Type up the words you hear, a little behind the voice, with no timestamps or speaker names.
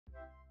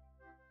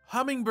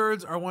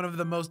Hummingbirds are one of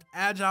the most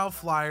agile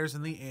flyers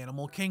in the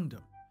animal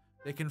kingdom.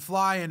 They can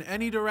fly in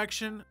any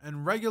direction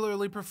and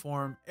regularly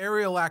perform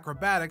aerial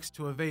acrobatics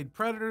to evade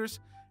predators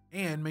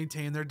and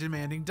maintain their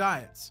demanding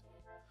diets.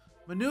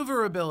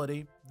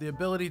 Maneuverability, the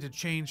ability to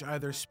change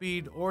either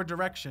speed or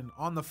direction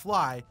on the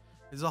fly,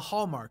 is a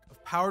hallmark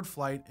of powered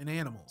flight in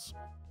animals.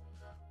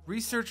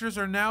 Researchers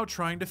are now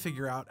trying to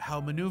figure out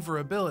how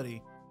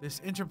maneuverability,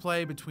 this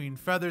interplay between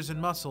feathers and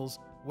muscles,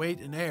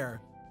 weight and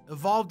air,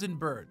 evolved in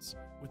birds,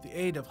 with the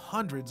aid of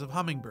hundreds of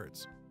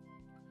hummingbirds.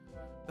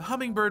 The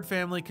hummingbird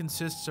family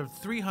consists of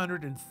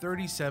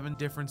 337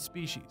 different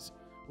species,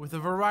 with a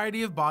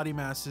variety of body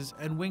masses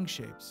and wing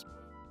shapes.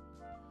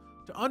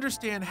 To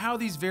understand how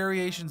these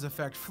variations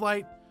affect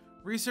flight,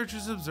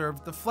 researchers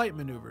observed the flight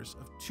maneuvers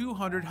of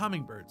 200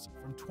 hummingbirds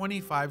from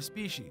 25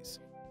 species.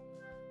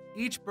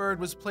 Each bird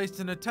was placed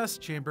in a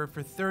test chamber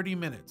for 30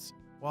 minutes,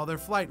 while their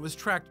flight was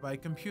tracked by a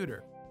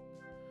computer.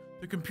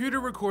 The computer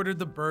recorded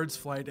the bird's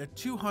flight at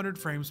 200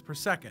 frames per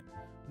second,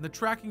 and the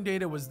tracking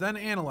data was then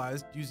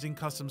analyzed using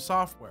custom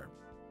software.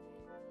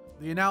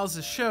 The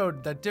analysis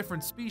showed that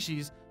different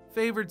species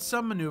favored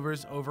some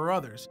maneuvers over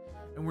others,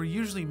 and were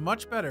usually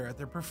much better at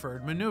their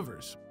preferred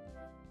maneuvers.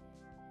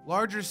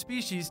 Larger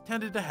species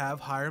tended to have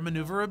higher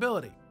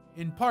maneuverability,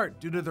 in part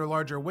due to their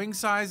larger wing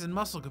size and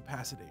muscle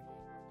capacity,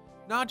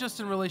 not just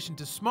in relation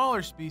to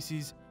smaller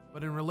species,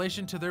 but in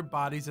relation to their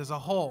bodies as a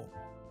whole.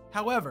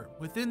 However,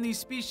 within these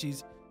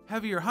species,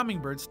 heavier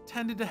hummingbirds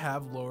tended to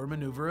have lower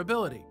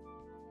maneuverability.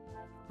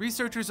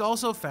 Researchers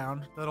also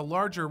found that a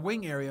larger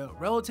wing area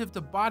relative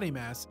to body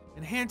mass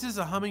enhances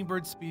a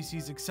hummingbird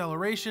species'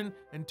 acceleration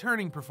and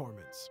turning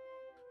performance.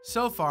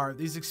 So far,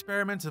 these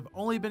experiments have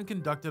only been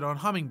conducted on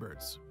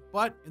hummingbirds,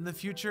 but in the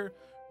future,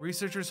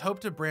 researchers hope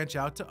to branch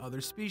out to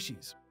other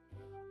species.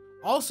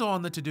 Also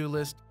on the to-do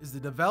list is the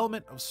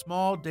development of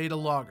small data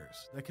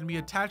loggers that can be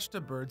attached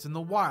to birds in the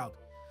wild,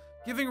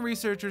 giving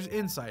researchers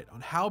insight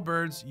on how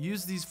birds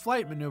use these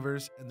flight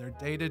maneuvers in their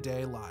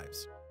day-to-day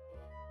lives.